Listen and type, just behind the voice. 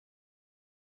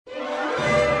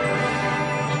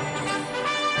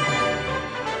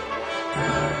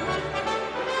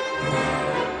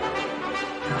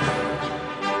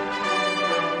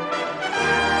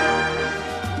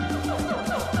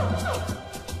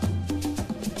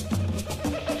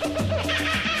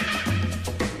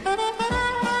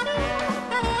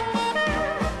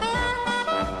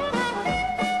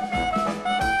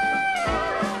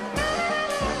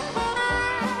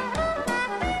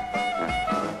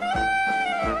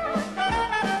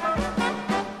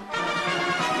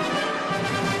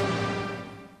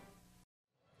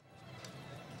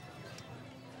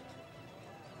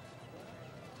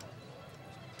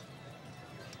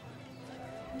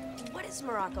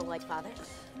Morocco like, Father?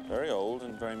 Very old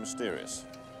and very mysterious.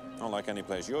 Not like any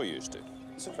place you're used to.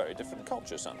 It's a very different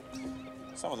culture, son.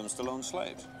 Some of them still own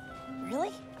slaves. Really?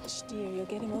 Gosh, dear, you're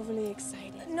getting overly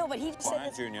excited. No, but he said...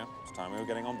 Quiet, Junior. It's time we were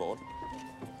getting on board.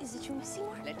 Is it true, Miss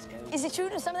Seymour? Let's go. Is it true?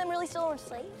 Do some of them really still own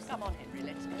slaves? Come on, Henry,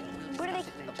 let's go. Where do they...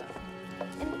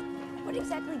 And what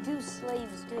exactly do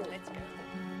slaves do? Let's go.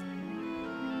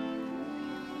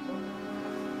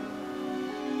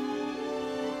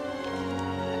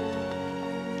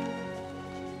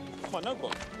 My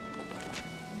notebook.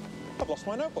 I've lost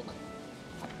my notebook.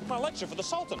 My lecture for the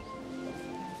Sultan.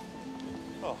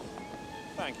 Oh,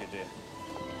 thank you, dear.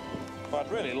 If I'd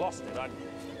really lost it, I'd...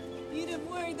 You'd have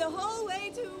worried the whole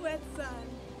way to Wetsun.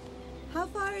 How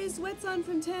far is Wetsun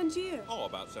from Tangiers? Oh,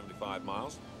 about 75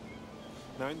 miles.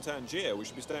 Now, in Tangiers, we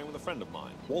should be staying with a friend of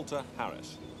mine, Walter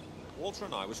Harris. Walter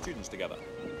and I were students together.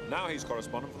 Now he's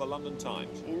correspondent for the London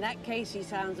Times. In that case, he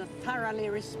sounds a thoroughly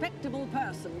respectable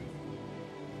person.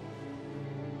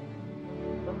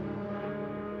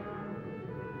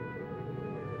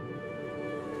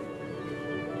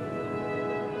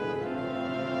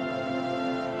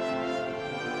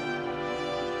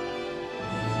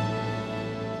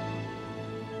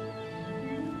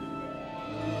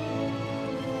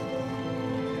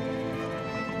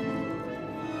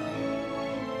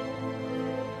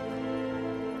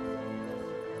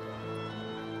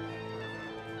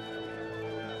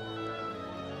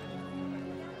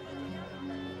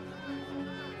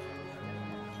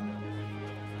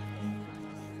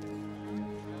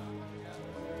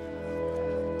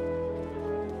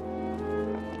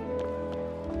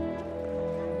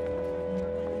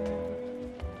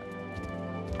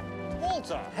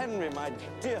 Henry, my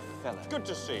dear fellow. Good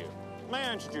to see you. May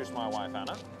I introduce my wife,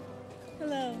 Anna?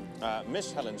 Hello.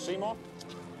 Miss Helen Seymour.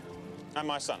 And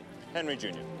my son, Henry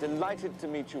Jr. Delighted to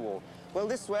meet you all. Well,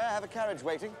 this way, I have a carriage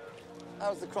waiting.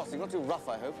 How's the crossing? Not too rough,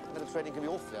 I hope. Mediterranean can be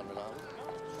awfully unreliable.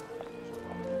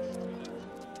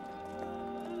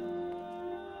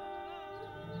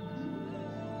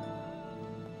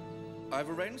 I've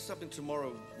arranged something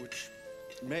tomorrow which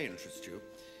may interest you.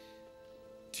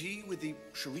 Tea with the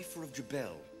Sharifa of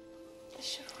Jebel. The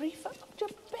Sharifa of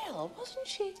Jebel, wasn't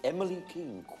she? Emily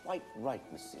Keane, quite right,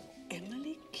 Miss Seymour.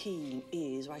 Emily Keane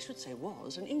is, or I should say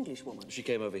was, an English woman. She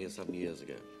came over here some years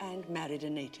ago. And married a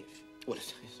native. Well,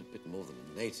 it's a bit more than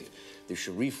a native. The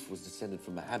Sharif was descended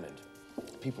from Mohammed.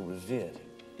 People revered him.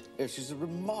 Oh, she's a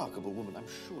remarkable woman. I'm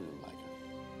sure you'll like her.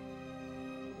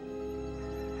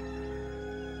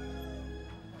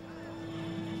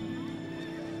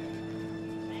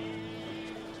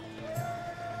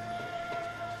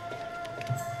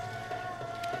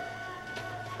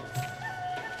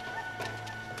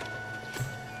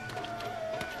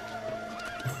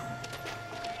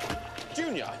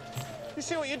 Junior, you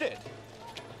see what you did?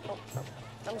 Oh,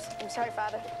 I'm sorry,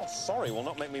 Father. Oh, sorry will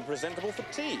not make me presentable for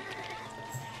tea.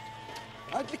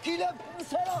 I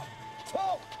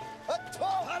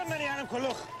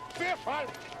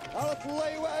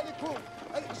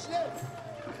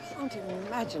can't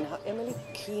imagine how Emily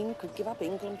Keane could give up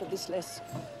England for this less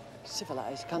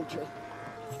civilized country.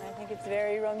 I think it's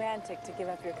very romantic to give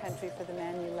up your country for the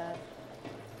man you love.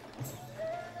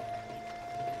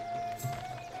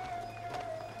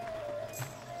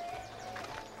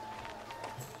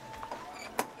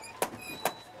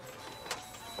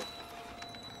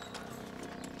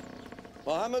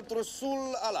 Muhammad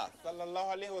Rasul Allah.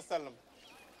 Sallallahu alayhi wa sallam.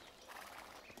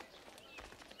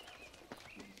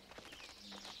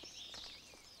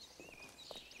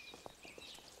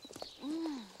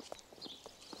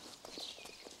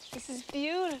 This is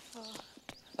beautiful.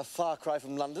 A far cry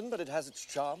from London, but it has its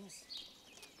charms.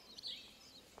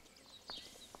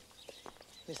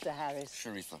 Mr. Harris.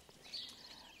 Sharifa.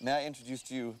 May I introduce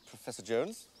to you Professor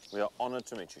Jones? We are honored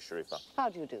to meet you, Sharifa. How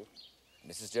do you do?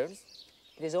 Mrs. Jones?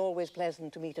 It is always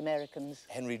pleasant to meet Americans.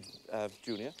 Henry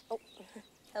Jr. Oh,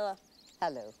 hello.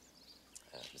 Hello.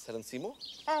 Miss Helen Seymour?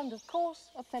 And, of course,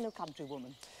 a fellow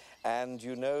countrywoman. And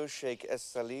you know Sheikh S.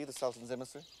 Salih, the Sultan's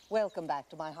emissary? Welcome back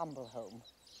to my humble home.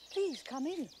 Please come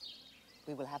in.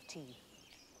 We will have tea.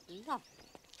 Lovely.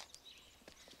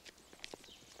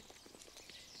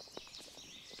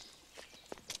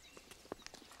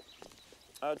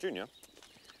 Junior,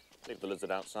 leave the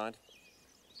lizard outside.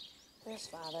 Yes,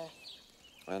 Father.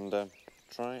 And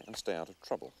try and stay out of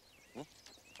trouble. Hmm?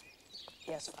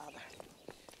 Yes, Father.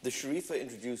 The Sharifa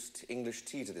introduced English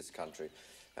tea to this country,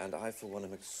 and I, for one,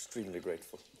 am extremely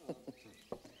grateful.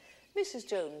 Mrs.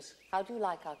 Jones, how do you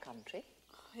like our country?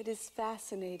 It is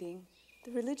fascinating.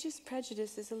 The religious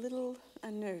prejudice is a little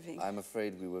unnerving. I'm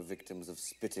afraid we were victims of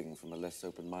spitting from a less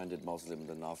open-minded Muslim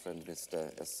than our friend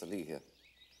Mr. S. Salih here.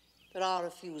 There are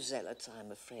a few zealots,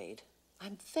 I'm afraid.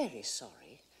 I'm very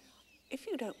sorry. If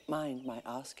you don't mind my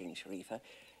asking, Sharifa,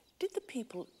 did the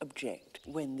people object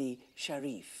when the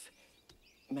Sharif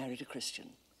married a Christian?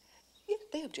 Yes,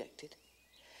 they objected.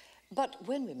 But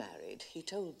when we married, he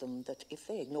told them that if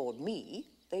they ignored me,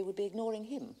 they would be ignoring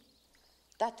him.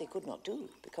 That they could not do,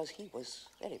 because he was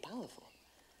very powerful.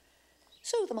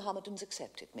 So the Mohammedans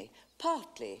accepted me,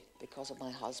 partly because of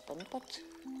my husband, but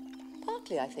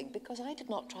partly, I think, because I did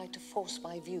not try to force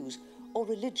my views or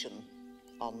religion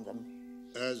on them.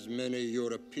 As many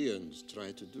Europeans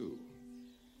try to do.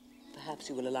 Perhaps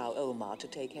you will allow Omar to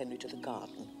take Henry to the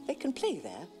garden. They can play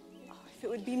there. Oh, if it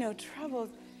would be no trouble.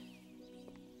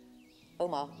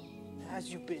 Omar.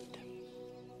 As you bid.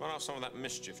 Run off some of that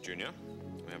mischief, Junior.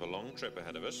 We have a long trip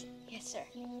ahead of us. Yes, sir.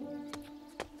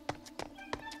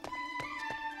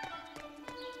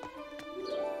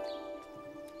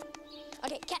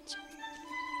 Okay, catch.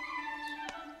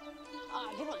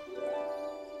 Ah, good one.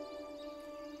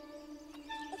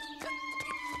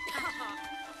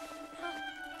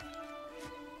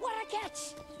 What a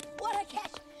catch! What a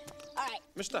catch! All right.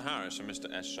 Mr. Harris and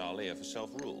Mr. S. Charlie are for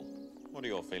self-rule. What are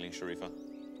your feelings, Sharifa?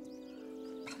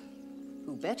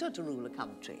 Who better to rule a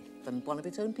country than one of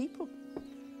its own people?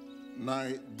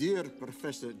 My dear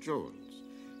Professor Jones,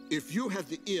 if you have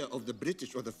the ear of the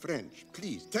British or the French,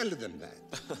 please tell them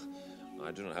that.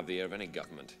 I do not have the ear of any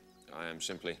government. I am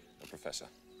simply a professor.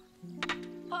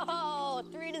 Oh,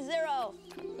 3-0.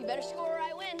 You better score or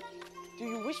I win. Do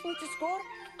you wish me to score?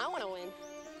 I want to win.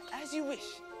 As you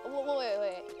wish.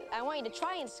 Wait. I want you to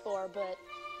try and score, but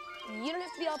you don't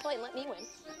have to be all polite and let me win.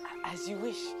 As you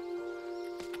wish.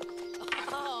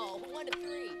 Oh,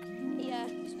 1-3. Yeah,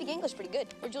 you speak English pretty good.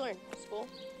 Where'd you learn? School?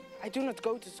 I do not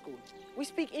go to school. We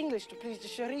speak English to please the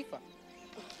Sharifa.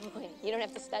 You don't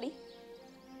have to study?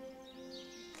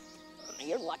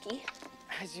 You're lucky.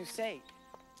 As you say.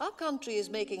 Our country is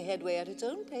making headway at its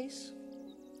own pace.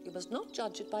 You must not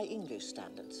judge it by English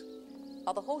standards.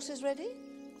 Are the horses ready?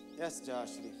 Yes, Jar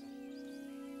Sharif.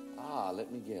 Ah,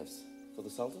 let me guess. For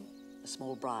the Sultan? A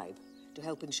small bribe to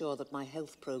help ensure that my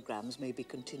health programs may be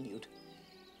continued.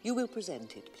 You will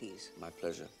present it, please. My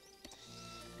pleasure.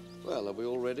 Well, are we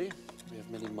all ready? We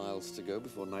have many miles to go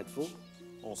before nightfall.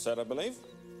 All set, I believe.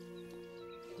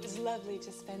 It was lovely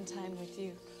to spend time with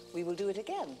you. We will do it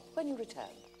again when you return.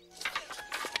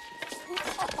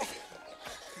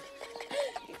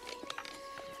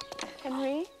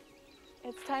 Henry,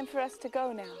 it's time for us to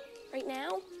go now. Right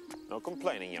now? No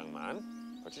complaining, young man.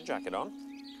 Put your jacket on.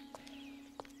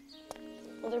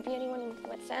 Will there be anyone in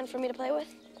wet sand for me to play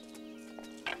with?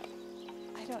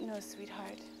 I don't know,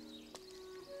 sweetheart.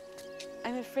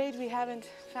 I'm afraid we haven't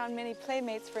found many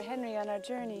playmates for Henry on our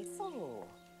journeys. Oh.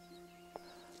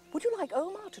 Would you like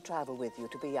Omar to travel with you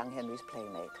to be young Henry's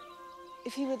playmate?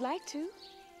 If he would like to.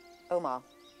 Omar,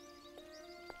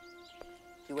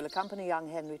 you will accompany young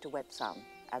Henry to Wet Sun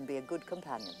and be a good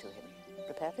companion to him.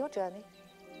 Prepare for your journey.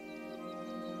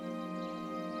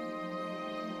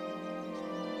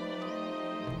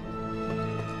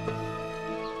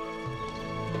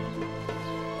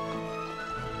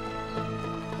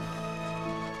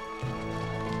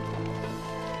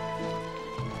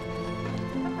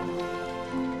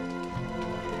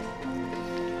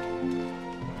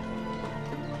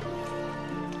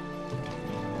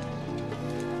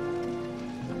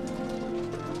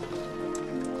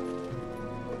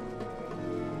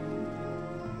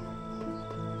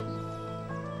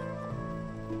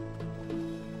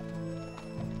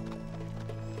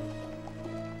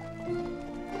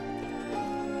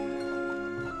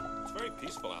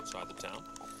 Outside the town.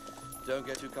 Don't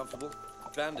get too comfortable.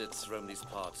 Bandits roam these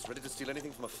parts, ready to steal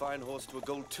anything from a fine horse to a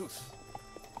gold tooth.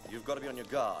 You've got to be on your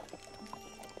guard.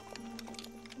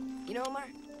 You know, Omar,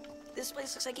 this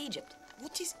place looks like Egypt.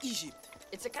 What is Egypt?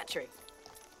 It's a country.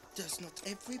 Does not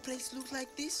every place look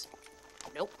like this?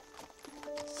 Nope.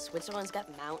 Switzerland's got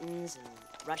mountains and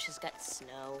Russia's got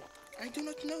snow. I do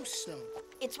not know snow.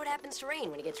 It's what happens to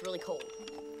rain when it gets really cold.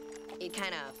 It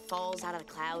kind of falls out of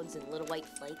the clouds in little white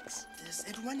flakes. Does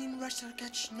everyone in Russia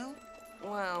catch snow?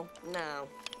 Well, no.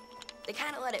 They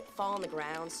kind of let it fall on the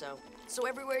ground, so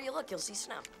everywhere you look, you'll see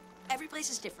snow. Every place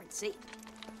is different, see?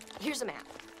 Here's a map.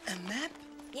 A map?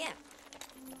 Yeah.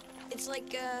 It's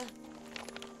like a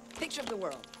picture of the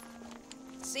world.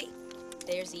 See?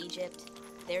 There's Egypt.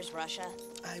 There's Russia.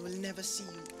 I will never see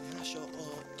Russia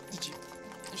or Egypt.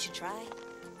 You should try.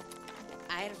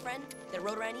 I had a friend that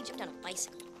rode around Egypt on a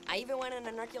bicycle. I even went on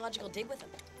an archaeological dig with him.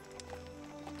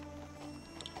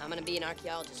 I'm gonna be an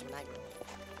archaeologist when I grow up.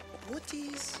 What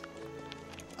is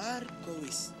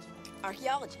archaeologist?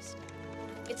 Archaeologist.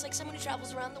 It's like someone who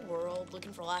travels around the world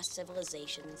looking for lost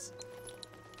civilizations.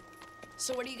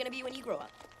 So what are you gonna be when you grow up?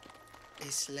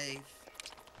 A slave.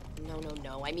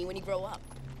 No. I mean when you grow up.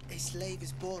 A slave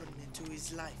is born into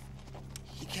his life.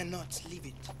 He cannot leave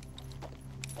it.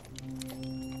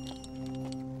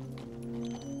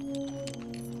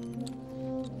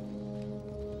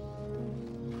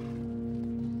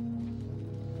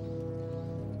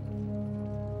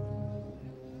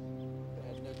 I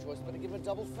had no choice but to give him a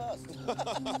double first.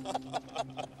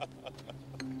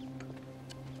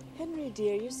 Henry,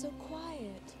 dear, you're so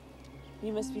quiet.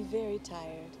 You must be very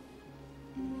tired.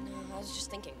 No, I was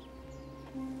just thinking.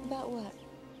 About what?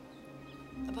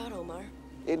 About Omar.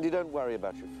 Indy, don't worry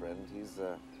about your friend. He's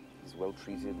well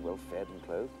treated, well fed and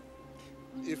clothed.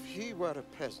 If he were a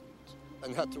peasant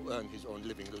and had to earn his own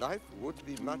living, life would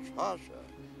be much harsher.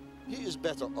 He is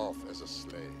better off as a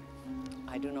slave.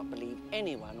 I do not believe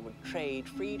anyone would trade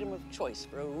freedom of choice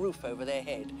for a roof over their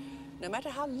head, no matter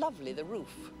how lovely the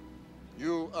roof.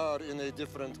 You are in a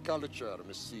different culture,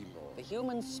 Miss Seymour. The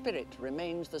human spirit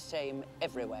remains the same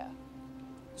everywhere.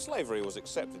 Slavery was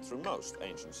accepted through most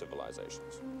ancient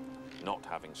civilizations. Not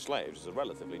having slaves is a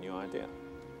relatively new idea.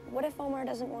 What if Omar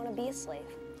doesn't want to be a slave?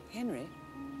 Henry,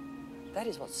 that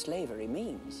is what slavery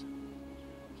means.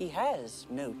 He has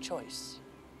no choice.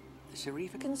 The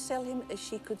Sharifa can sell him as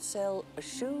she could sell a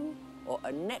shoe or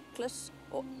a necklace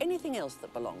or anything else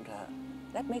that belonged to her.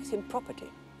 That makes him property.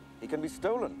 He can be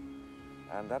stolen.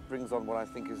 And that brings on what I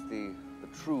think is the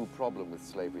true problem with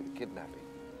slavery, the kidnapping.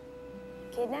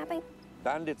 Kidnapping?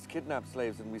 Bandits kidnap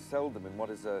slaves and we sell them in what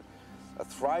is a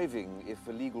thriving, if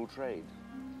illegal, trade.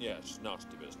 Yes,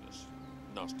 nasty business.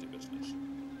 Nasty business.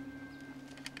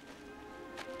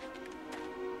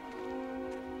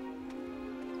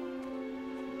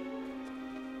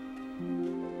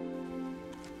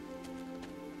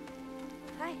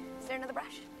 Hi, is there another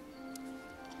brush?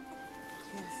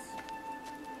 Yes.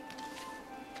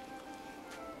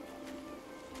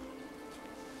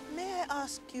 May I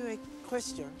ask you a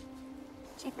question?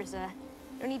 Jeepers,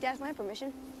 no need to ask my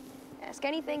permission. Ask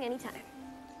anything, anytime.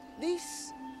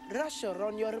 This Russia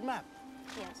on your map,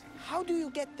 Yes. how do you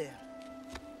get there?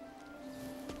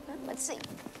 Well, let's see.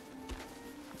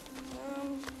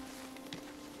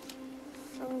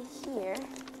 From here,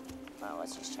 well,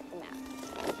 let's just check the map.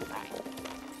 All right.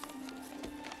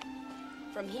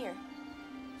 From here,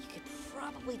 you could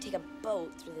probably take a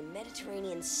boat through the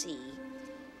Mediterranean Sea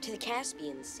to the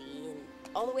Caspian Sea and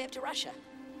all the way up to Russia.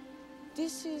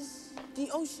 This is the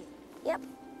ocean. Yep.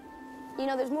 You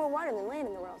know, there's more water than land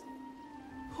in the world.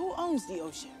 Who owns the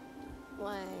ocean?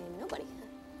 Why, nobody.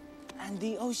 And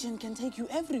the ocean can take you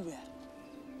everywhere.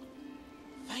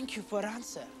 Thank you for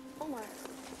answer. Omar,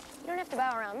 you don't have to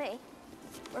bow around me.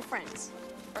 We're friends.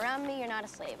 Around me, you're not a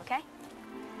slave, okay?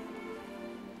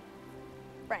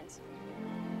 Friends.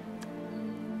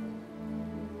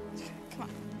 Come on.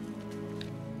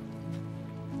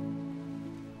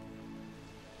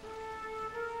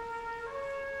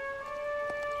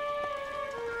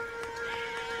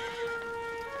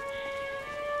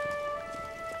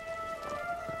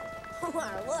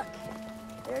 Omar, look.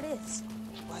 There it is.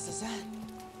 Wazazan,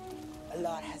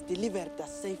 Allah has delivered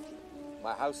us safely.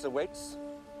 My house awaits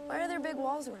Why are there big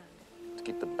walls around it? to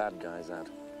keep the bad guys out.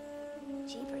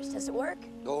 Jeepers, does it work?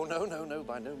 Oh, no,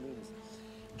 by no means.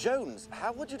 Jones,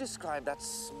 how would you describe that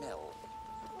smell?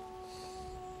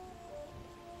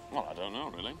 Well, I don't know,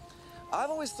 really. I've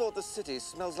always thought the city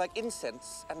smells like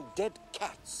incense and dead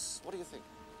cats. What do you think?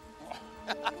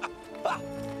 I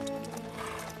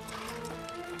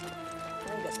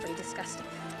think that's pretty disgusting.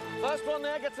 First one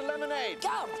there gets a lemonade.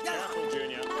 Go! Careful,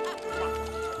 Junior.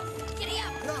 Giddy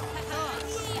up!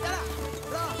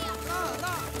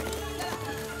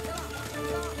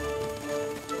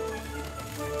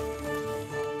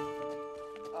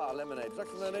 Ah, lemonade. Would you like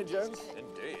some lemonade, Jones?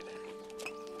 Indeed.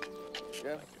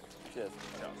 Yeah. Cheers.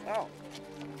 Oh.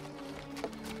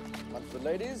 One for the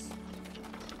ladies.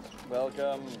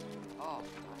 Welcome. Oh,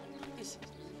 this is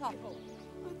lovely.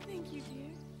 Oh, thank you, dear.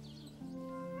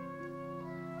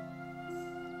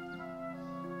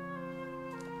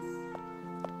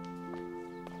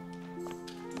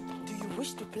 Do you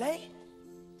wish to play?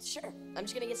 Sure. I'm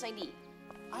just gonna get signed E.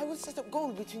 I will set up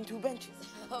goal between two benches.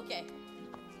 Okay.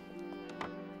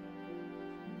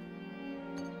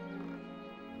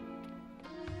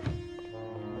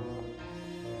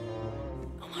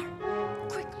 Omar,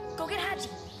 quick, go get Haji.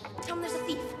 Tell him there's a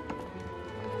thief.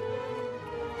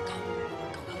 Go.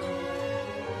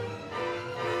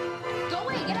 Go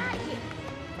away, get out of here.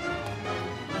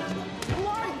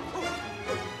 Omar!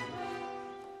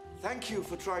 Thank you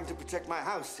for trying to protect my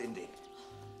house, Indy.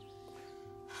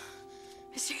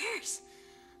 Mr. Harris,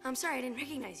 I'm sorry, I didn't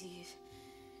recognize you.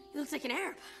 You look like an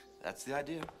Arab. That's the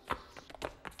idea.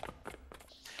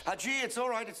 Haji, it's all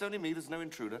right. It's only me. There's no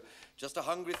intruder. Just a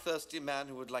hungry, thirsty man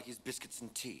who would like his biscuits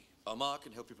and tea. Omar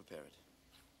can help you prepare it.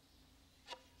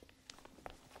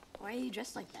 Why are you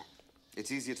dressed like that?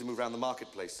 It's easier to move around the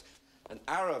marketplace. An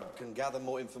Arab can gather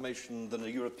more information than a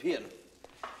European.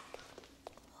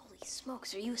 Holy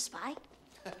smokes, are you a spy?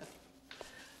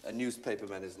 A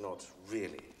newspaperman is not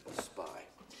really a spy.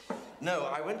 No,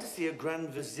 I went to see a Grand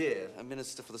Vizier, a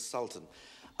minister for the Sultan.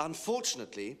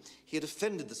 Unfortunately, he had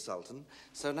offended the Sultan,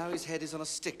 so now his head is on a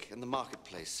stick in the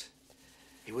marketplace.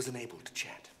 He was unable to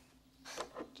chat.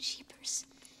 Jeepers.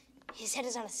 His head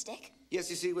is on a stick? Yes,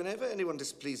 you see, whenever anyone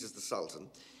displeases the Sultan,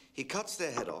 he cuts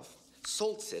their head off,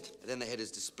 salts it, and then the head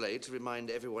is displayed to remind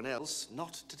everyone else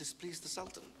not to displease the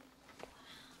Sultan.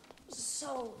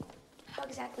 So, how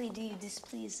exactly do you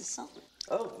displease the Sultan?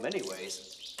 Oh, many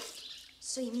ways.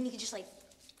 So you mean you could just, like,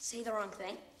 say the wrong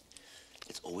thing?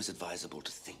 It's always advisable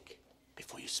to think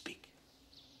before you speak.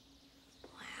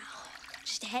 Wow.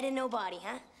 Just a head and no body,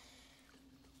 huh?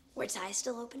 Were its eyes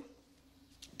still open?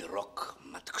 Birok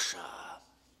matksha.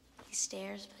 He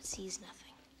stares but sees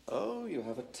nothing. Oh, you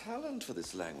have a talent for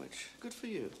this language. Good for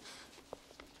you.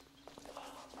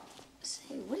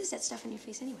 Say, what is that stuff on your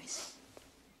face anyways?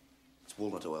 It's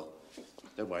walnut oil.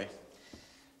 Don't worry.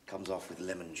 Comes off with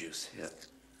lemon juice. Here.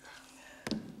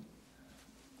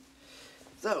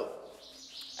 So,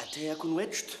 ate akun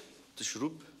wedged,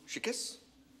 tashrub shikes?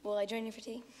 Will I join you for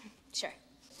tea? Sure.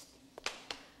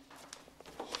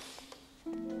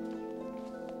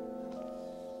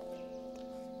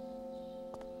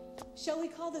 Shall we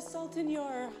call the Sultan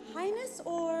Your Highness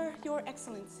or Your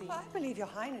Excellency? I believe Your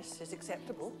Highness is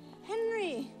acceptable.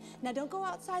 Henry! Now don't go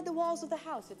outside the walls of the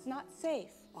house. It's not safe.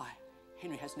 Why,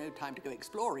 Henry has no time to go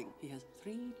exploring. He has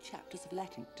 3 chapters of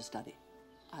Latin to study.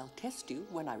 I'll test you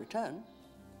when I return.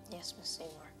 Yes, Miss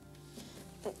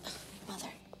Seymour. Mother.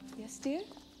 Yes, dear?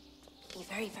 Be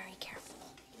very, very careful.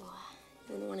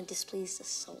 You don't want to displease the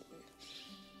Sultan.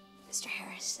 Mr.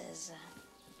 Harris says,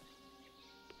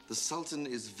 The Sultan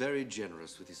is very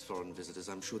generous with his foreign visitors.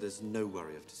 I'm sure there's no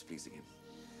worry of displeasing him.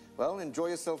 Well, enjoy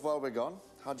yourself while we're gone.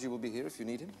 Haji will be here if you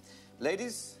need him.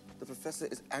 Ladies, the professor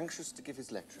is anxious to give his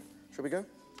lecture. Shall we go?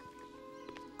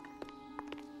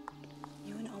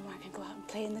 You and Omar can go out and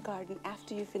play in the garden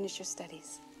after you finish your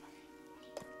studies.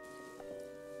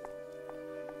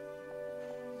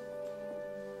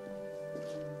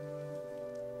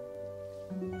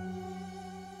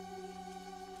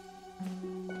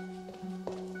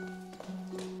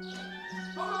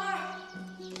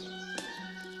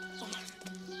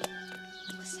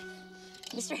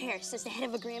 Mr. Harris says the head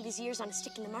of a Grand Vizier's on a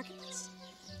stick in the marketplace.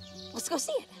 Let's go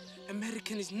see it.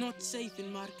 American is not safe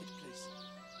in marketplace.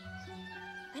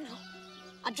 I know.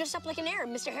 I'll dress up like an Arab.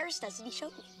 Mr. Harris does it. He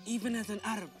showed me. Even as an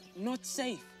Arab, not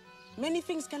safe. Many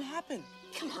things can happen.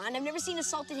 Come on, I've never seen a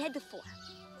salted head before.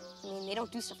 I mean, they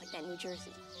don't do stuff like that in New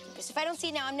Jersey. Because if I don't see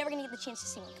it now, I'm never gonna get the chance to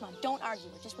see one. Come on, don't argue.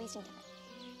 We're just wasting time.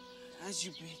 As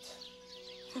you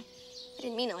bid. I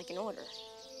didn't mean it like an order.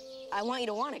 I want you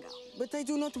to want to go. But I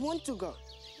do not want to go.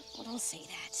 Well, don't say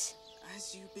that.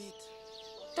 As you bid.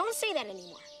 Don't say that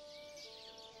anymore.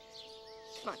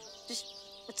 Come on, just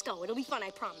let's go. It'll be fun, I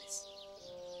promise.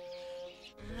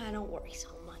 Don't worry so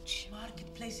much.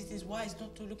 Marketplace, it is wise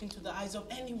not to look into the eyes of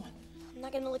anyone. I'm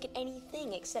not gonna look at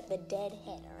anything except the dead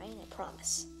head, all right? I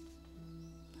promise.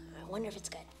 I wonder if it's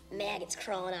got maggots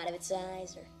crawling out of its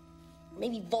eyes, or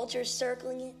maybe vultures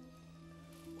circling it.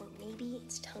 Or maybe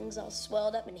its tongue's all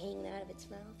swelled up and hanging out of its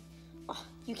mouth. Oh,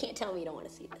 you can't tell me you don't want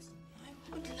to see this.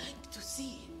 I would like to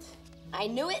see it. I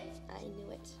knew it. I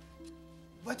knew it.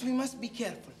 But we must be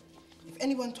careful. If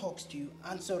anyone talks to you,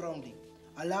 answer wrongly.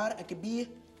 Allah Akbir,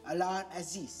 Allah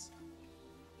Aziz.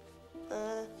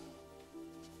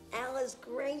 Allah's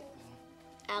great.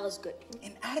 Allah's good.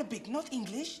 In Arabic, not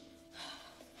English.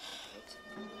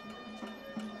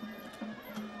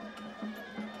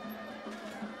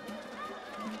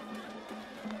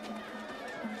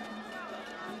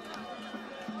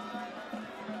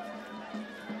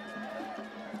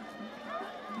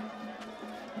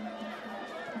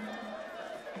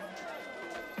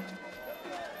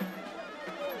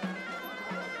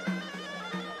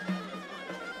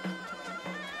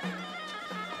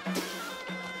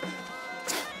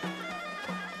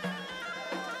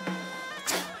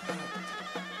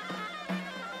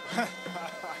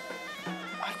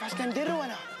 اسكندر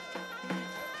وانا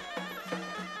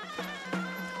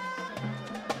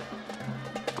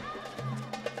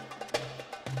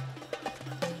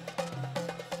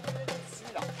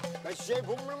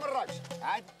مشيبهم من المراج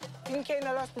عاد فين كاين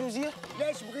راس لوزير؟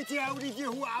 ليش بغيتيها وليدي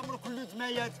هو عمره كله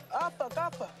دمايات؟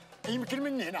 افا يمكن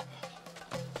من هنا.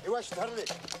 ايوا شدها لي.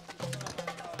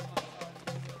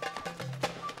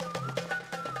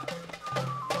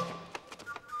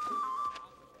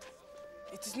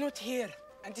 It is not here,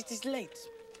 and it is late.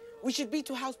 We should be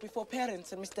to house before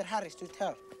parents and Mr. Harris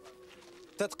return.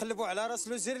 تتقلبوا على راس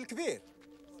الوزير الكبير.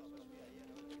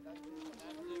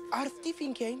 عرفتي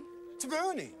فين كاين؟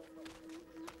 تبعوني.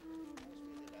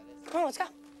 Come on, let's go.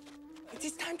 It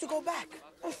is time to go back.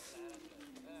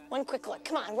 One quick look.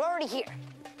 Come on, we're already here.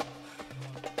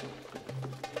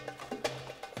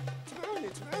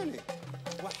 تبعوني.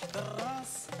 واحد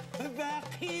الراس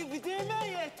باقي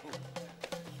بدماياته.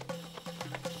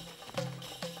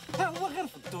 ها هو غير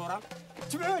في الدورة.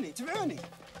 تبعوني.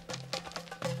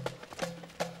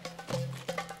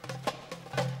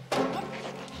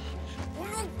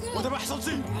 ودابا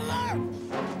حصلتي.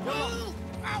 يلا.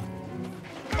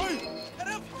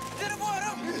 هرب.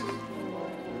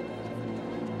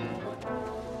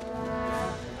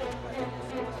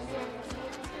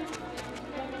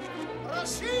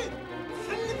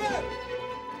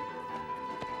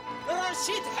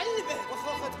 رشيد حل الباب.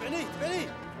 واخا تبعني.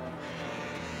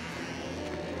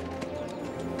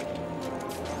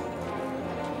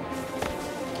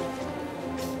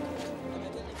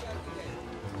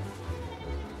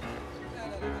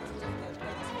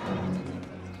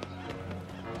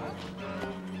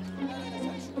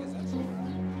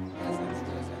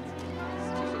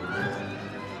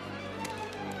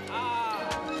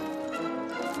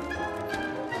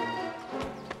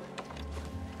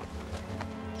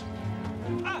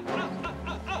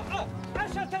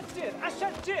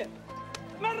 عشان تجير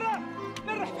مرة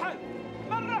بحال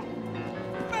مرة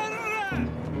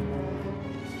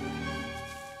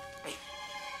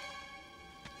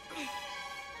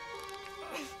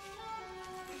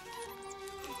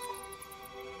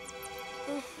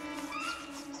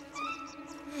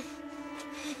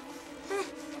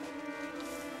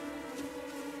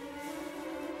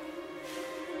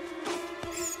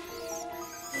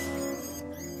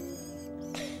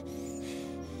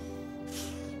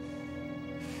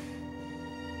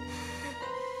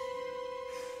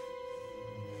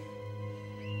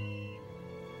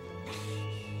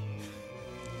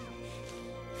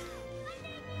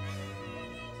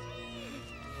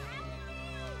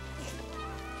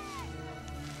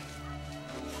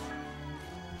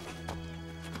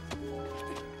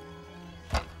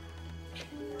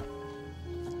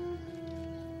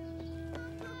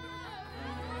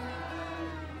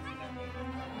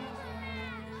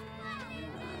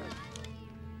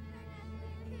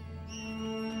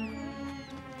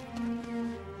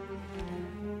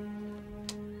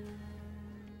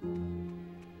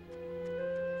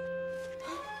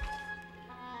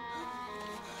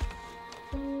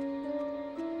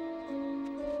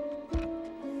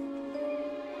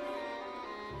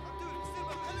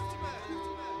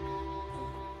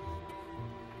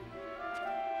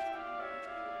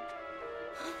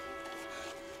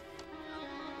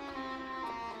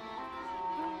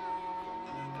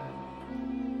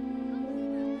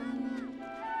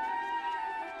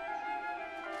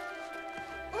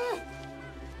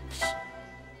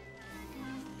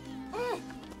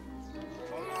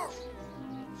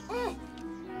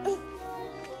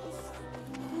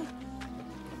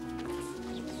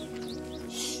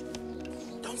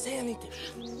say anything.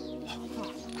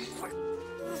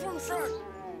 From front.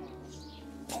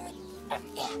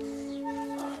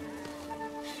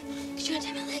 Could you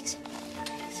untie my legs?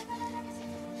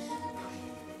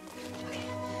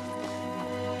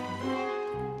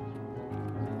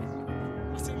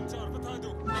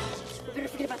 We better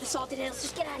forget about the salted ale. Let's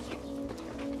just get out of here.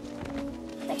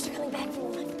 Thanks for coming back for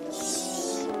one.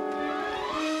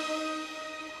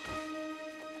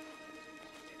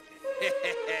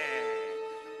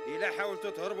 إلا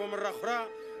حاولتوا تهربوا مرة أخرى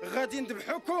غادي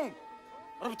نذبحوكم.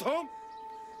 ربطهم.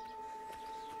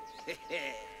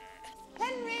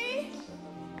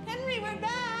 Henry, we're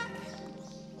back.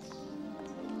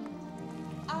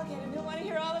 I'll get him. He'll want to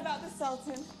hear all about the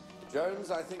Sultan.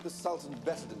 Jones, I think the Sultan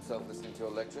bettered himself listening to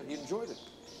your lecture. He enjoyed it.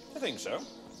 I think so.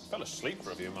 Fell asleep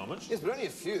for a few moments. Yes, but only a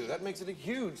few. That makes it a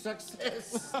huge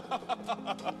success.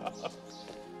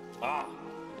 Ah,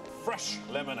 fresh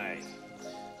lemonade.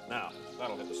 Now,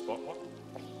 that'll hit the spot, what?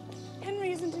 Henry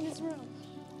isn't in his room.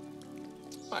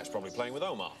 Ah, he's probably playing with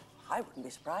Omar. I wouldn't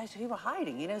be surprised if he were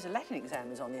hiding. He knows a Latin exam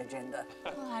is on the agenda.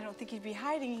 Well, I don't think he'd be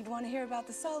hiding. He'd want to hear about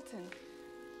the Sultan.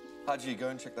 Haji, go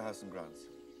and check the house and grounds.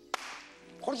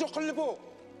 خرجوا قلبوا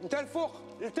انت الفوق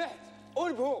لتحت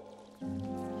قلبوا.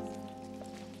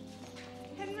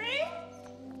 Henry?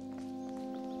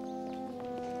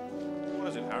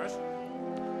 Harris.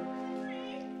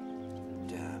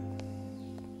 Damn.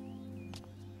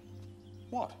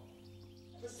 What?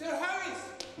 Mr. Harris!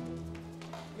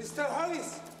 Mr.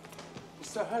 Harris!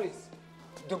 Mr. Harris,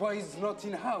 the boy is not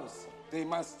in house. They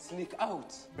must sneak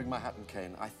out. Bring my hat and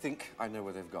cane. I think I know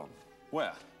where they've gone.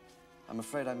 Where? I'm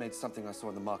afraid I made something I saw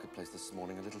in the marketplace this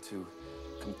morning a little too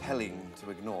compelling to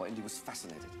ignore. Indy was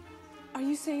fascinated. Are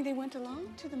you saying they went along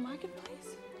to the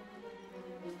marketplace?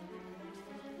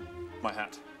 My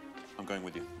hat. I'm going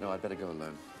with you. No, I'd better go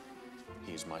alone.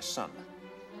 He's my son.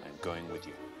 I'm going with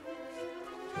you.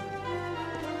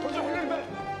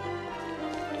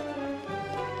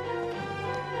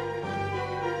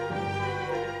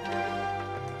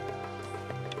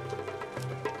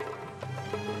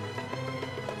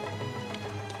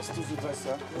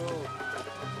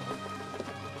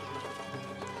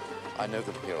 I know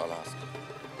them here, I'll ask.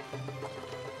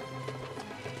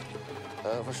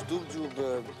 Was doet u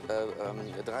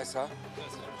Dreiser?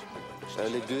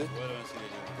 Les deux?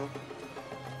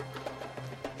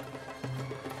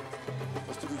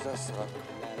 Was doet u Dreiser?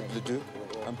 Les deux?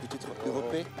 Un petit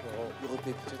européen?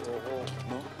 Européen peut-être?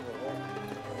 Non?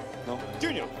 Non?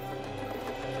 Junior!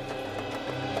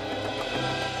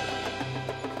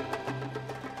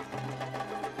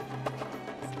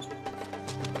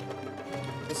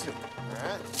 Messieurs,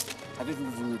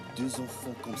 avez-vous deux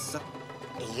enfants comme ça?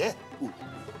 اييه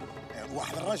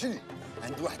واحد الراجل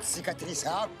عنده واحد السيكاتريس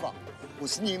هاكا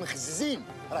وسنيه مخززين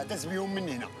راه داز بيهم من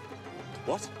هنا.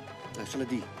 What? شنو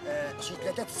دي؟ شي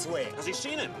 3 السوايع. Has he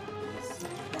seen him?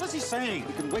 What is he saying?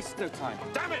 We can waste no time.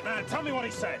 Damn it, man! Tell me what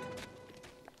he said!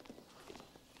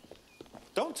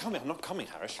 Don't tell me I'm not coming,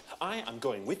 Harris. I am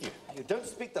going with you. You don't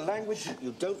speak the language,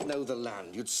 you don't know the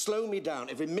land. You'd slow me down.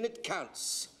 Every minute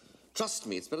counts. Trust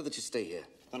me, it's better that you stay here.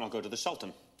 Then I'll go to the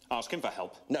Sultan. Ask him for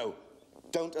help. No,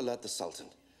 don't alert the Sultan.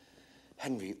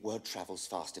 Henry, word travels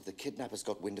fast. If the kidnappers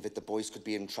got wind of it, the boys could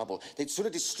be in trouble. They'd sooner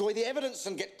destroy the evidence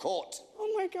and get caught.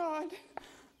 Oh, my God.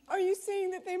 Are you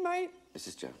saying that they might...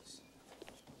 Mrs. Jones.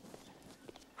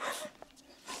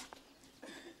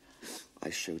 I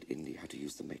showed Indy how to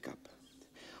use the makeup.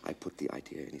 I put the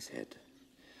idea in his head.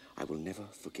 I will never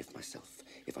forgive myself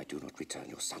if I do not return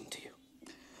your son to you.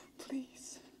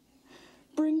 Please,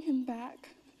 bring him back.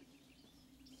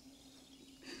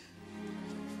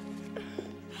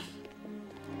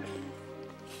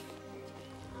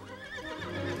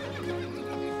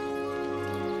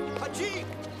 Haji!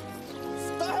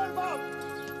 افتح الباب!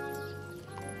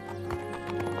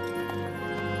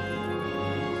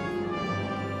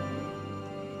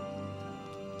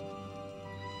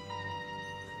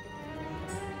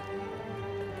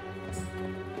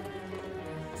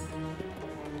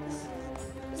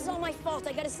 This is all my fault.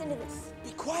 I got us into this.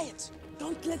 Be quiet.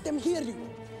 Don't let them hear you.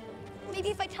 Maybe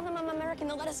if I tell them I'm American,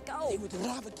 they'll let us go. They would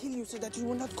rather kill you so that you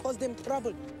will not cause them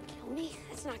trouble. Kill me?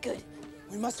 That's not good.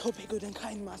 We must hope a good and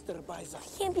kind master abides us. I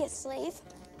can't be a slave.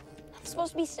 I'm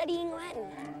supposed to be studying Latin.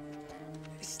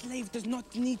 A slave does not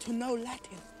need to know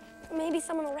Latin. Maybe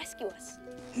someone will rescue us.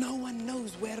 No one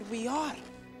knows where we are.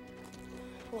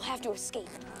 We'll have to escape.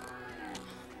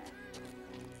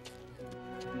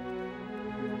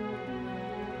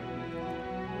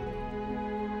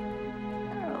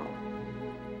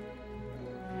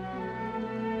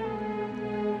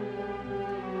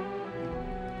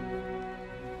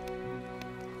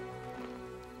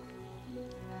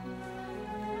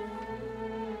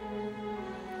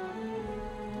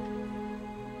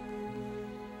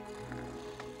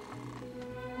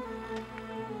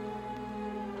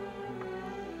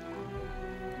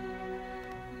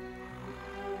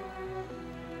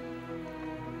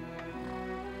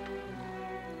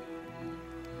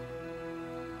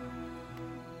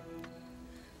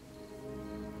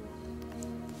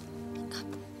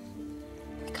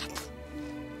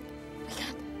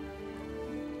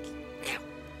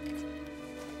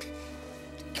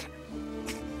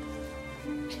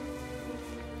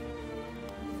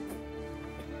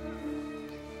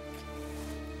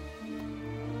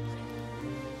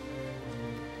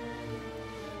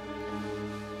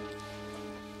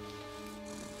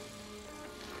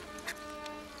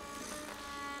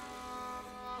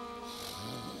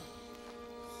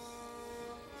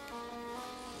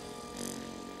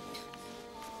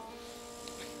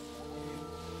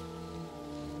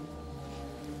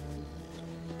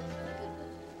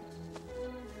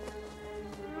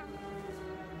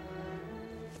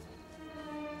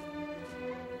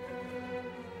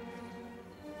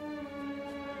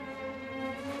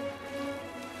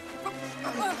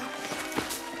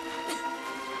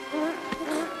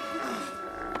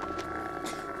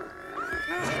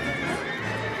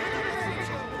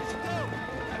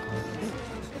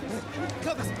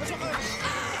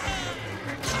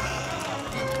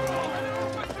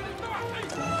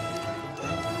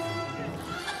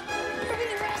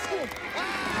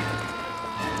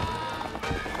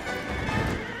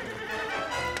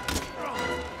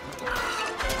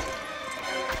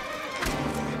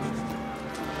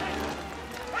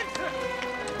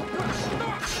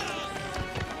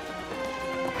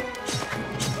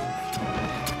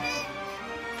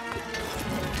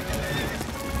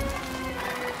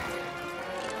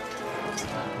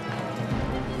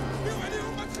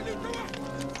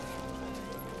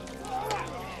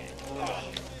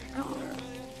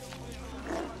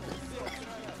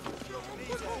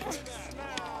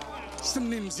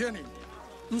 سنين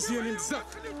مزيانين بزاف.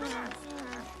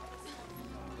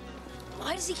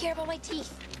 Why does he care about my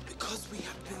teeth? Because we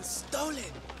have been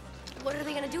stolen. What are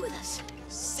they gonna do with us?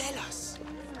 Sell us.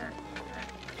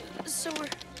 So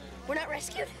we're not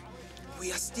rescued? We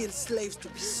are still slaves to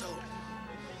be sold.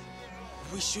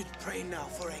 We should pray now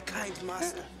for a kind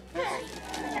master.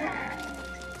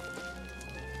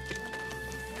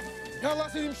 يلا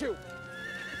سيدي نمشيو.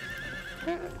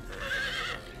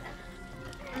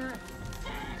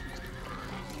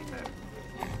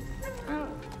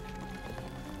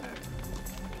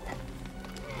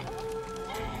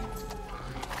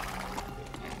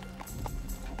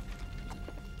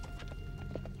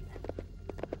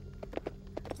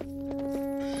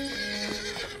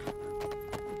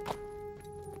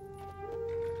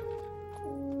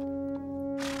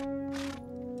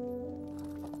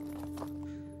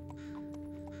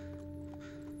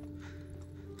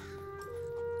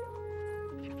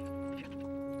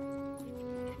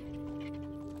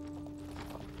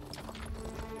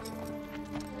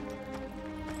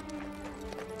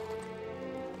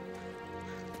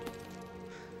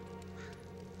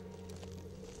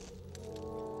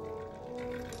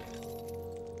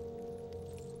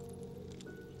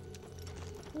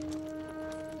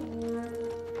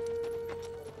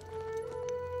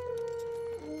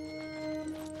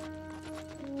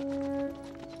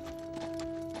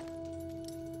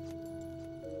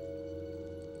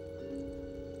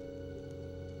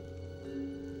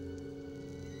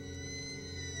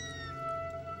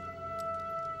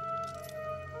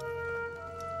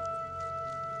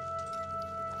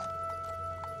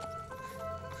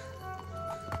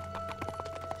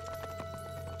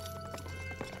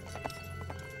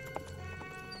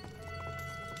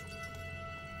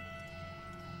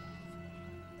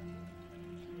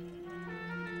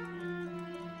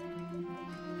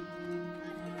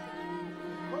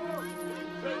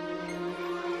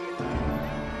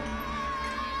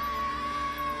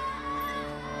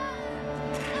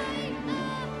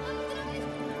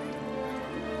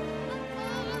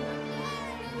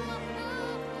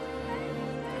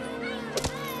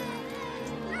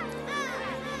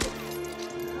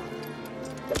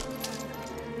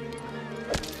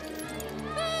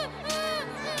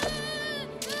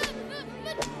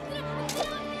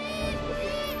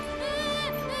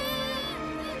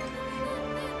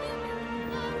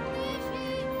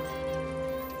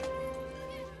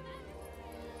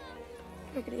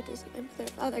 We're gonna get to see my mother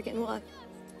and father again. Why?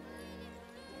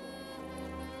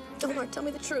 Omar, tell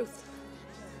me the truth.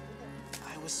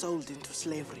 I was sold into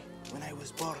slavery when I was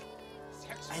born.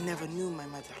 I never knew my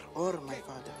mother or my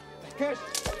father.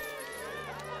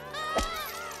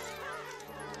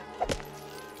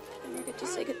 I never get to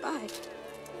say goodbye.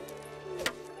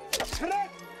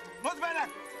 نوض بالك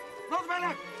نوض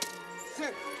بالك.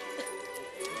 سير.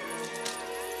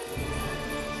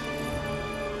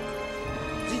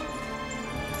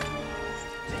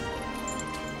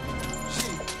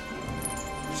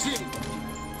 جي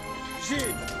جي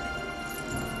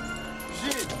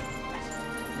جي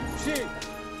جي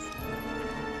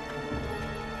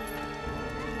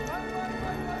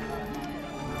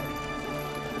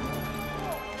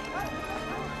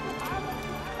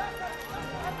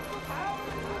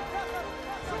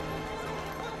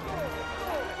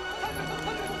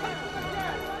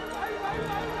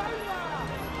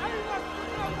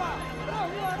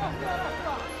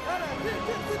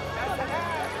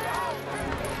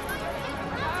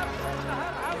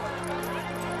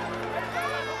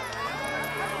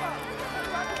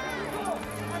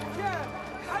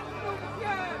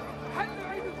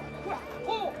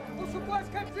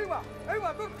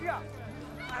ايوه بركيا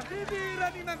حبيبي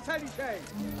راني ما مسالي شيء.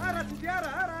 ارى سيدي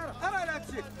ارى لا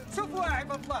تشوف. شوفوا يا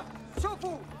عباد الله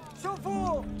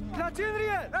شوفوا 30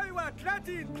 ريال. ايوه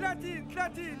 30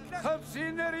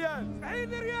 50 ريال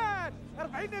 70 ريال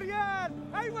 40 ريال.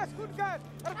 ايوه شكون قال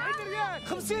 40 ريال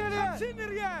 50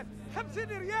 ريال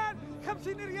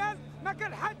 50 ريال ما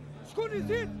كان حد. شكون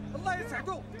يزيد؟ الله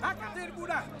يسعدو. هاك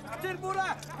اعطيه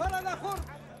المولاه ورا الاخر.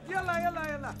 يلا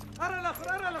ارى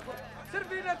الاخر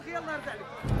سربينا دخي. يلا ارجع لك.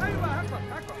 ايوه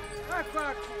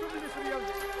هكا شوف لي شويه.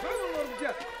 والله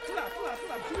رجال طلع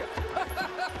شويه.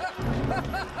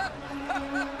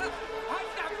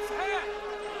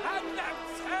 هاللعب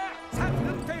صحيح صحاب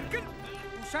انت يركن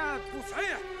وشاب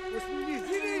وصحيح وسني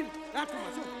زينين. لا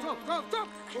شوف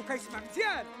وكيسمع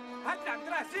مزيان. هاللعب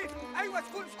راه زين. ايوه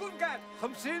شكون قال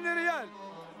 50 ريال؟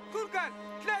 شكون قال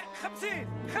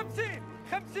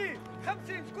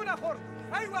 50 شكون اخر؟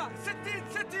 ايوه 60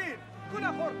 شكون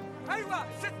اخر؟ ايوه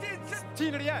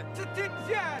 60 ريال 60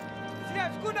 مزيان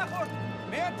شكون اخر؟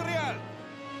 100 ريال.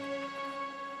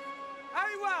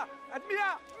 ايوه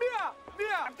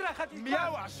 100 عبد الله خديك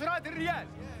 110 ريال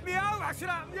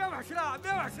 110 110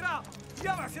 110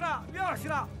 110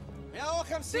 110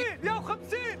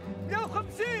 150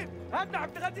 150 هاتنا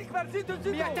عبد الغني كبر زيدوا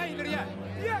 200 ريال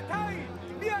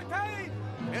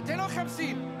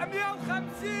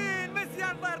 250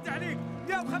 مزيان الله يرضي عليك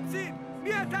 150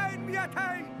 200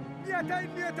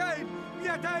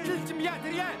 300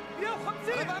 ريال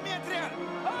 150 400 ريال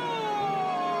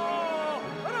اوه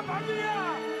 400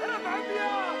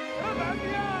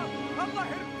 الله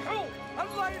يربحوا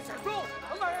الله يسعدوا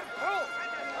الله يربحوا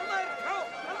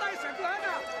الله يسعدوا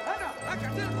انا هاك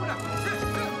اعطيني الكولا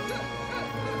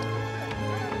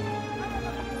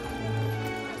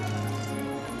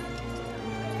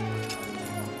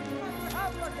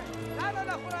لا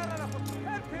ناخذ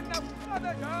اركبنا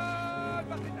هذا جاب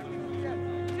بقينا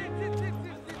زيد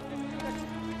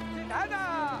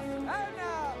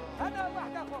انا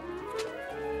واحد اخر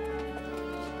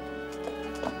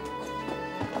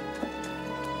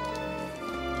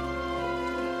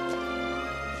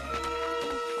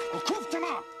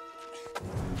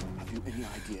Have you any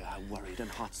idea how worried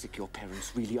and heartsick your parents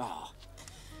really are?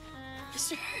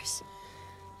 Mr. Harris,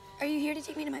 are you here to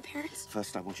take me to my parents?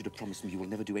 First, I want you to promise me you will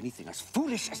never do anything as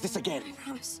foolish as this again. I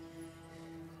promise.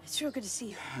 It's real good to see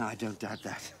you. I don't doubt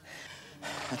that.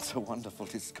 It's so wonderful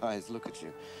to skies look at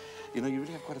you. You know, you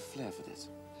really have quite a flair for this.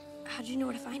 How'd you know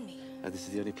where to find me? This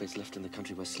is the only place left in the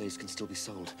country where slaves can still be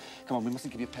sold. Come on, we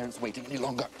mustn't keep your parents waiting any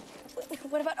longer.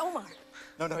 What about Omar?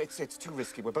 No, it's too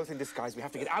risky. We're both in disguise. We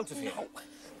have to get out of here. No.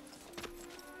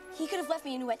 He could have left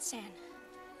me in wet sand.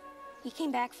 He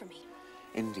came back for me.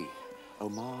 Indy,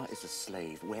 Omar is a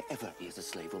slave. Wherever he is a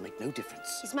slave will make no difference.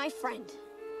 He's my friend.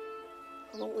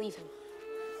 I won't leave him.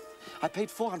 I paid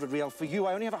 400 rial for you.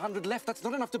 I only have 100 left. That's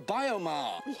not enough to buy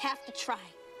Omar. We have to try.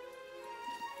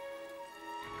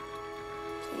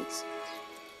 Please.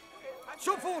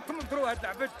 شوفوا تمنظروا هاد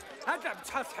العبد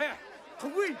شحال صحيح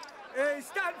قوي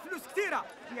يستاهل فلوس كثيرة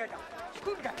سيادة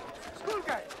شكون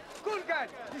قال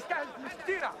يستاهل فلوس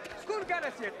كثيرة شكون قال يا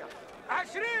سيادة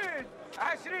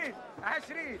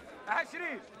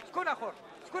 20 شكون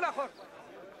آخر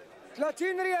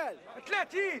 30 ريال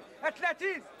 30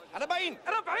 40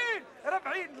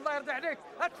 الله يرضي عليك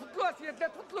تفضلوا سيادة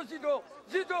تفضلوا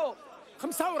زيدوا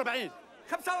 45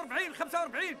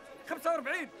 50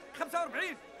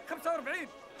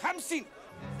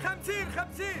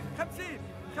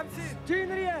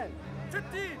 60 ريال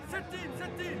 60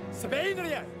 70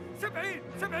 ريال 70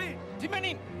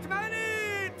 80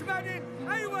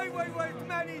 ايوه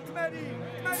 80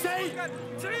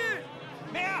 90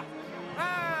 100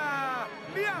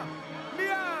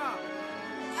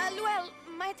 الوال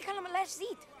ما يتكلم الا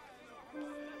زيد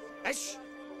ايش؟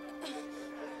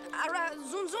 أرى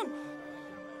زون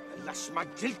لاش ما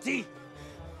قلتي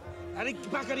أنا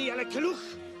بقري على كلوخ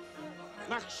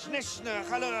ما خشنش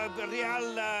خلو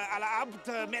بالريال على عبد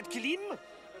 100 كليم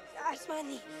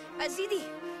اسمعني أزيدي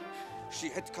شي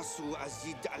هتكسو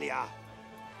أزيد عليها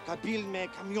قبيل ما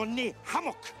كاميوني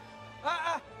حمك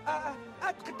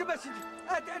أتقدم أسيدي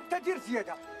أنت دير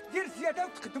زيادة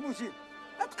وتقدموا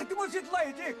زيد الله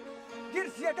يهديك دير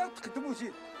زيادة وتقدموا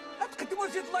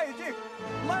زيد الله يهديك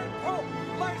الله يربحو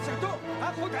الله يسعدو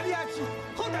خذ عليها هادشي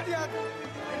خذ عليها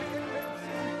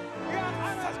يا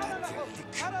أنا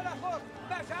الأخر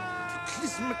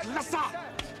اسمك لصا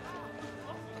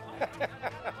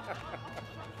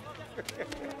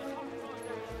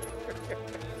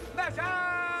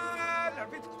مازال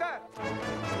عبيد كتار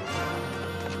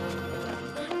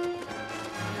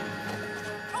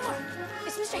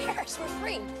It's Mr. Harris, we're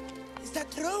free. Is that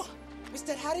true,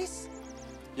 Mr. Harris?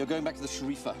 You're going back to the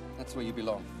Sharifa. That's where you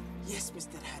belong. Yes,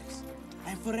 Mr. Harris.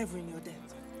 I'm forever in your debt.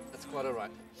 That's quite all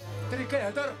right.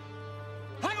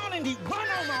 Hang on, Indy. One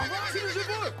Omar.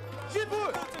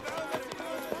 جيبوه.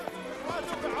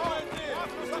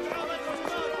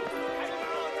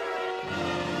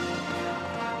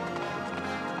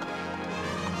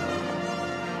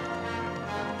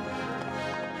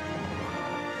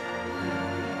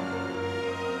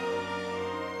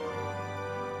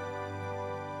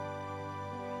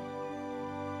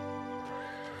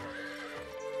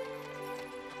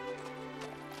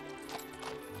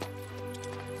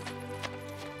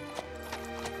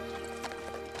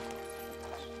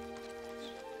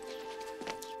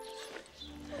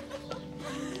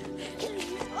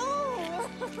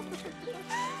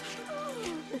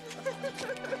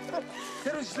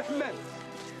 خرج الحمام.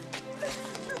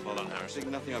 Well done, Harris. Think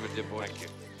nothing of it, dear boy. Thank you.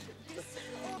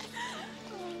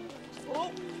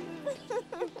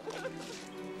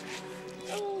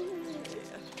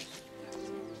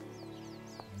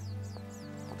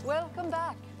 Welcome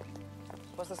back.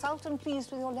 Was the Sultan pleased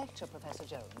with your lecture, Professor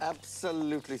Jones?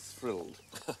 Absolutely thrilled.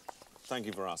 Thank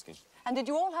you for asking. And did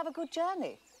you all have a good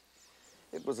journey?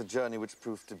 It was a journey which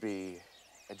proved to be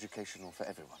educational for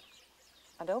everyone.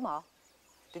 And Omar,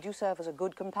 did you serve as a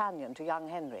good companion to young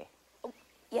Henry? Oh,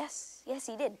 yes,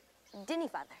 he did. Didn't he,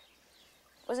 Father?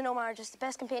 Wasn't Omar just the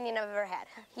best companion I've ever had?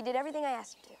 He did everything I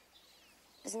asked him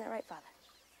to. Isn't that right, Father?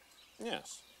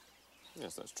 Yes.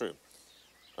 Yes, that's true.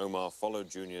 Omar followed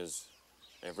Junior's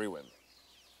every whim.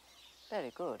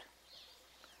 Very good.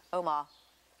 Omar,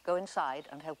 go inside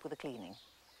and help with the cleaning.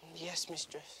 Yes,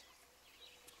 mistress.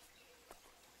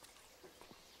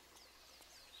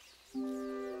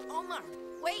 Omar,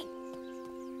 wait!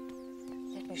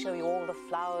 Let me show you all the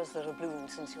flowers that have bloomed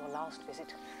since your last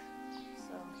visit.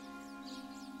 So,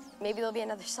 maybe there'll be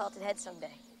another salted head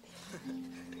someday.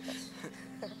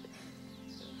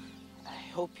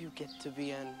 I hope you get to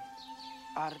be an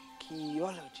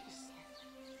archaeologist.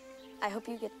 I hope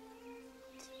you get...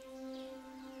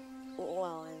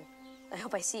 Well, I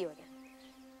hope I see you again.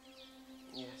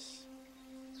 Yes.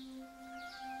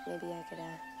 Maybe I could,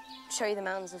 show you the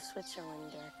mountains of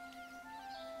Switzerland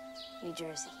or New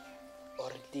Jersey.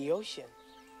 Or the ocean.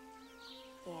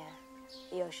 Yeah,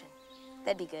 the ocean.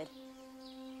 That'd be good.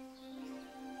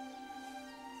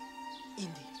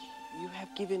 Indy, you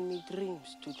have given me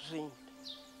dreams to dream.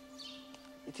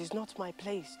 It is not my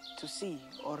place to see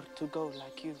or to go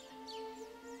like you.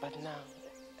 But now,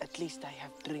 at least I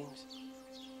have dreams.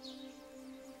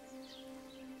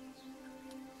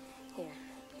 Here.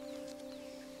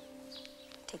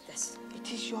 Take this.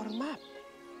 It is your map.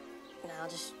 No,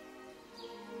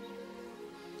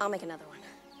 I'll make another one.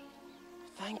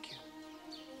 Thank you.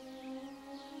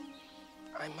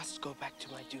 I must go back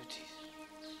to my duties.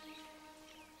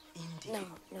 Indy.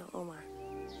 No, Omar.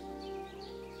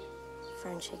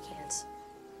 Friends shake hands.